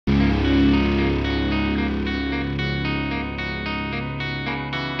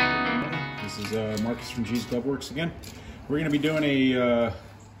Marcus from G's Glove Works again. We're going to be doing a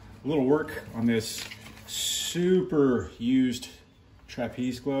little work on this super used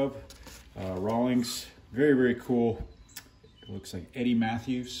trapeze glove, Rawlings. Very, very cool. It looks like Eddie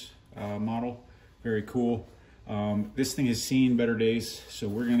Matthews model. Very cool. This thing has seen better days, so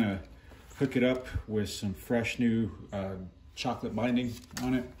we're going to hook it up with some fresh new chocolate binding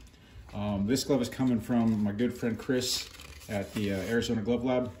on it. This glove is coming from my good friend Chris at the Arizona Glove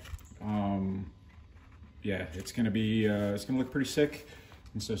Lab. Yeah, it's gonna look pretty sick,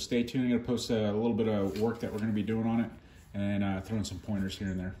 and so stay tuned. I'm gonna post a little bit of work that we're gonna be doing on it, and throw in some pointers here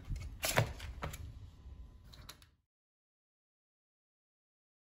and there.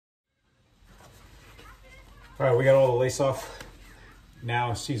 All right, we got all the lace off.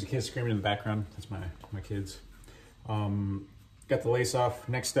 Now, sees the kids screaming in the background. That's my kids. Got the lace off.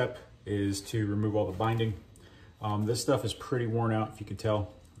 Next step is to remove all the binding. This stuff is pretty worn out, if you can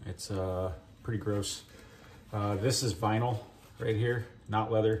tell. It's pretty gross. This is vinyl right here,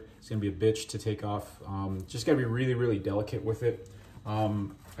 not leather. It's gonna be a bitch to take off. Just gotta be really, really delicate with it.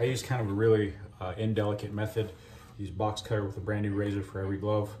 I use kind of a really indelicate method. Use box cutter with a brand new razor for every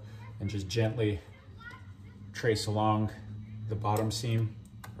glove, and just gently trace along the bottom seam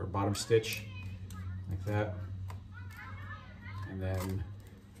or bottom stitch like that, and then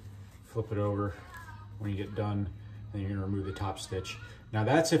flip it over. When you get done, then you're gonna remove the top stitch. Now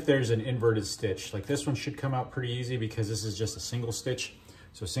that's if there's an inverted stitch. Like this one should come out pretty easy because this is just a single stitch.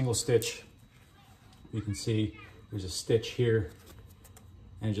 So single stitch, you can see there's a stitch here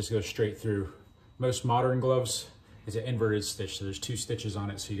and it just goes straight through. Most modern gloves is an inverted stitch, so there's two stitches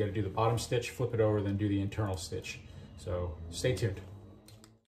on it. So you gotta do the bottom stitch, flip it over, then do the internal stitch. So stay tuned.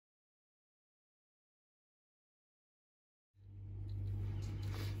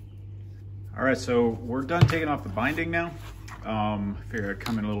 All right, so we're done taking off the binding now. Figured I'd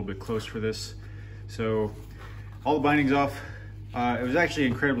come in a little bit close for this. So all the binding's off. It was actually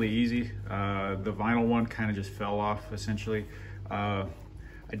incredibly easy. The vinyl one kind of just fell off essentially. I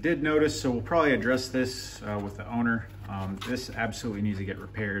did notice, so we'll probably address this with the owner. This absolutely needs to get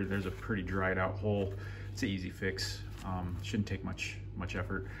repaired. There's a pretty dried out hole. It's an easy fix. Shouldn't take much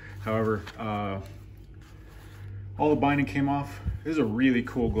effort. However, all the binding came off. This is a really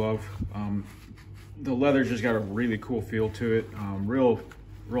cool glove. The leather's just got a really cool feel to it. Real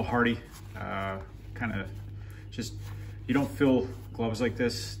hardy. Kind of just, you don't feel gloves like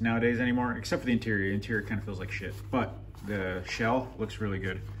this nowadays anymore, except for the interior. The interior kind of feels like shit, but the shell looks really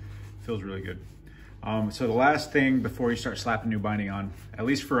good. Feels really good. So the last thing before you start slapping new binding on, at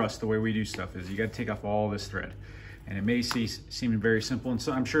least for us, the way we do stuff is you got to take off all this thread. And it may seem very simple, and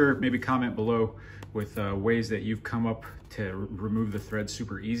so I'm sure maybe comment below with ways that you've come up to remove the thread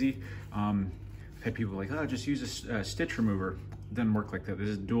super easy. I've had people like, oh, just use a stitch remover. It doesn't work like that. This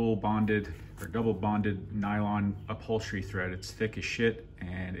is dual bonded or double bonded nylon upholstery thread. It's thick as shit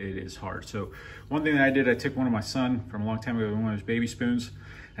and it is hard. So one thing that I did, I took one of my son from a long time ago, one of his baby spoons.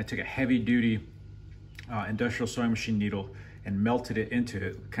 I took a heavy duty industrial sewing machine needle and melted it into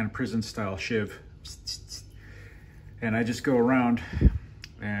it, kind of prison style shiv. And I just go around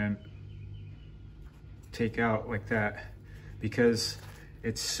and take out like that because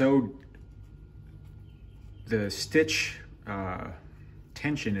it's so, the stitch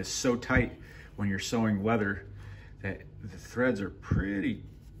tension is so tight when you're sewing leather that the threads are pretty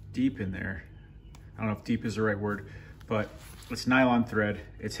deep in there. I don't know if deep is the right word, but it's nylon thread,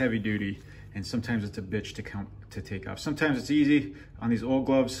 it's heavy duty, and sometimes it's a bitch to take off. Sometimes it's easy. On these old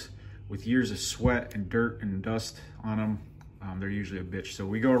gloves with years of sweat and dirt and dust on them, they're usually a bitch. So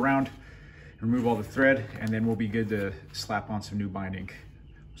we go around, remove all the thread, and then we'll be good to slap on some new binding.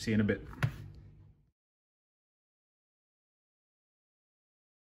 See you in a bit.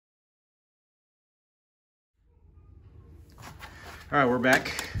 All right, we're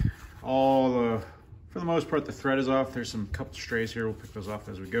back. For the most part, the thread is off. There's some couple strays here. We'll pick those off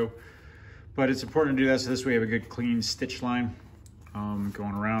as we go. But it's important to do that so this way we have a good clean stitch line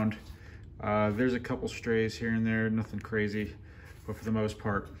going around. There's a couple strays here and there, nothing crazy, but for the most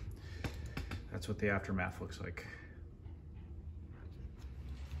part, that's what the aftermath looks like.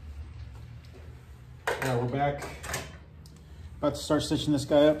 Yeah, we're back. About to start stitching this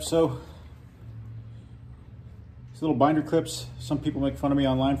guy up. So these little binder clips, some people make fun of me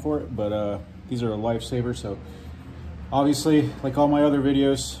online for it, but these are a lifesaver. So obviously, like all my other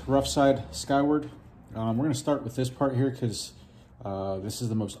videos, rough side skyward. We're gonna start with this part here because this is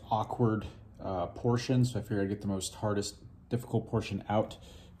the most awkward portion. So I figured I'd get the most difficult portion out.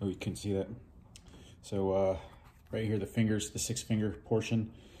 Oh, you can see that. So right here, the fingers, the 6-finger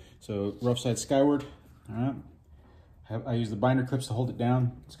portion. So rough side skyward, all right. I use the binder clips to hold it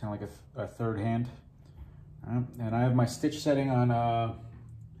down. It's kind of like a third hand. And I have my stitch setting on a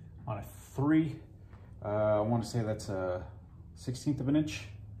 3. I want to say that's a 1/16 of an inch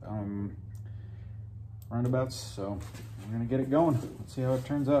roundabouts. So we're gonna get it going. Let's see how it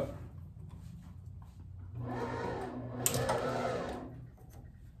turns out.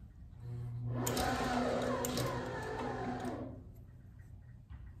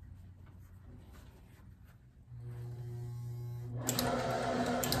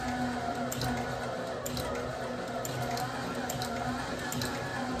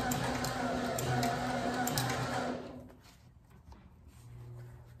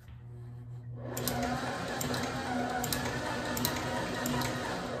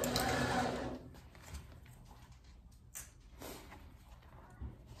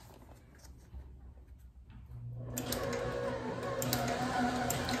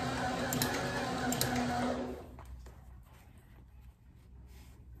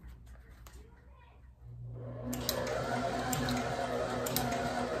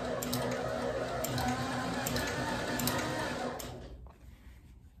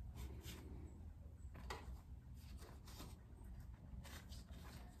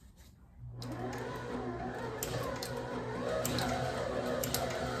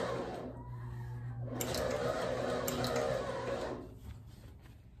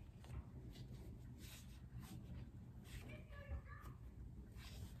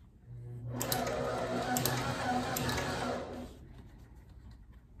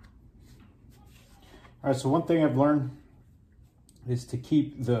 All right, so one thing I've learned is to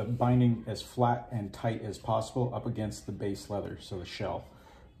keep the binding as flat and tight as possible up against the base leather, so the shell.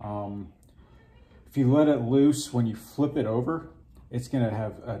 If you let it loose, when you flip it over, it's gonna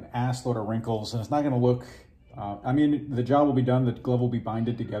have an ass load of wrinkles and it's not gonna look, I mean, the job will be done, the glove will be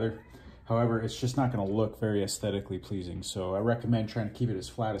binded together. However, it's just not gonna look very aesthetically pleasing. So I recommend trying to keep it as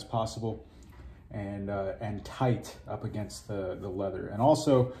flat as possible and tight up against the leather. And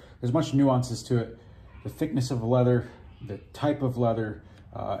also, there's much nuances to it. The thickness of the leather, the type of leather,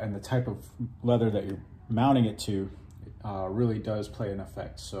 and the type of leather that you're mounting it to really does play an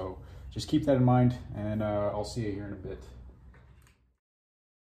effect. So just keep that in mind, and I'll see you here in a bit.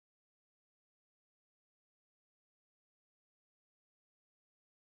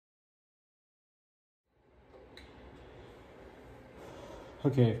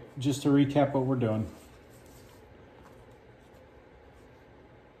 Okay, just to recap what we're doing.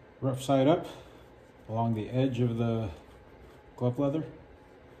 Rough side up along the edge of the glove leather.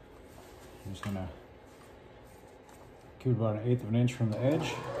 I'm just gonna keep it about 1/8 of an inch from the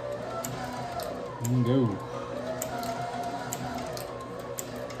edge and go.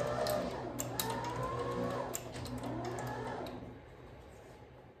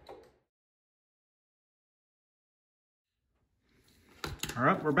 All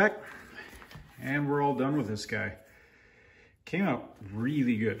right, we're back and we're all done with this guy. Came out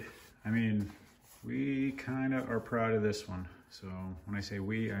really good. I mean, we kind of are proud of this one. So when I say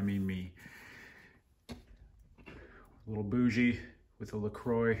we, I mean me. A little bougie with a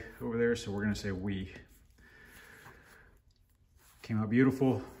LaCroix over there, so we're gonna say we. Came out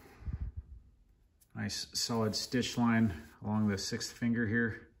beautiful. Nice solid stitch line along the 6th finger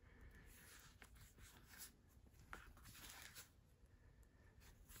here.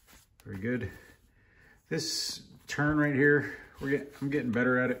 Very good. This turn right here, I'm getting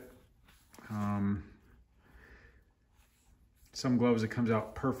better at it. Some gloves it comes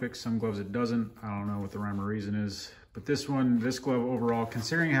out perfect, some gloves it doesn't. I don't know what the rhyme or reason is. But this glove overall,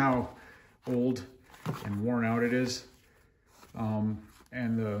 considering how old and worn out it is,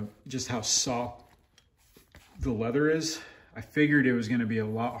 and just how soft the leather is, I figured it was gonna be a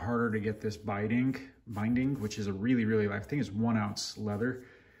lot harder to get this binding, which is a really, I think it's 1 ounce leather,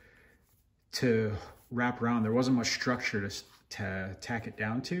 to wrap around. There wasn't much structure to tack it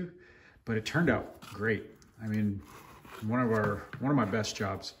down to, but it turned out great. I mean, one of my best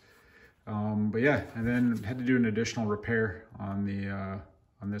jobs. But yeah, and then had to do an additional repair on the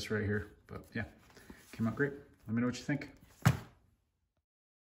on this right here. But yeah, came out great. Let me know what you think.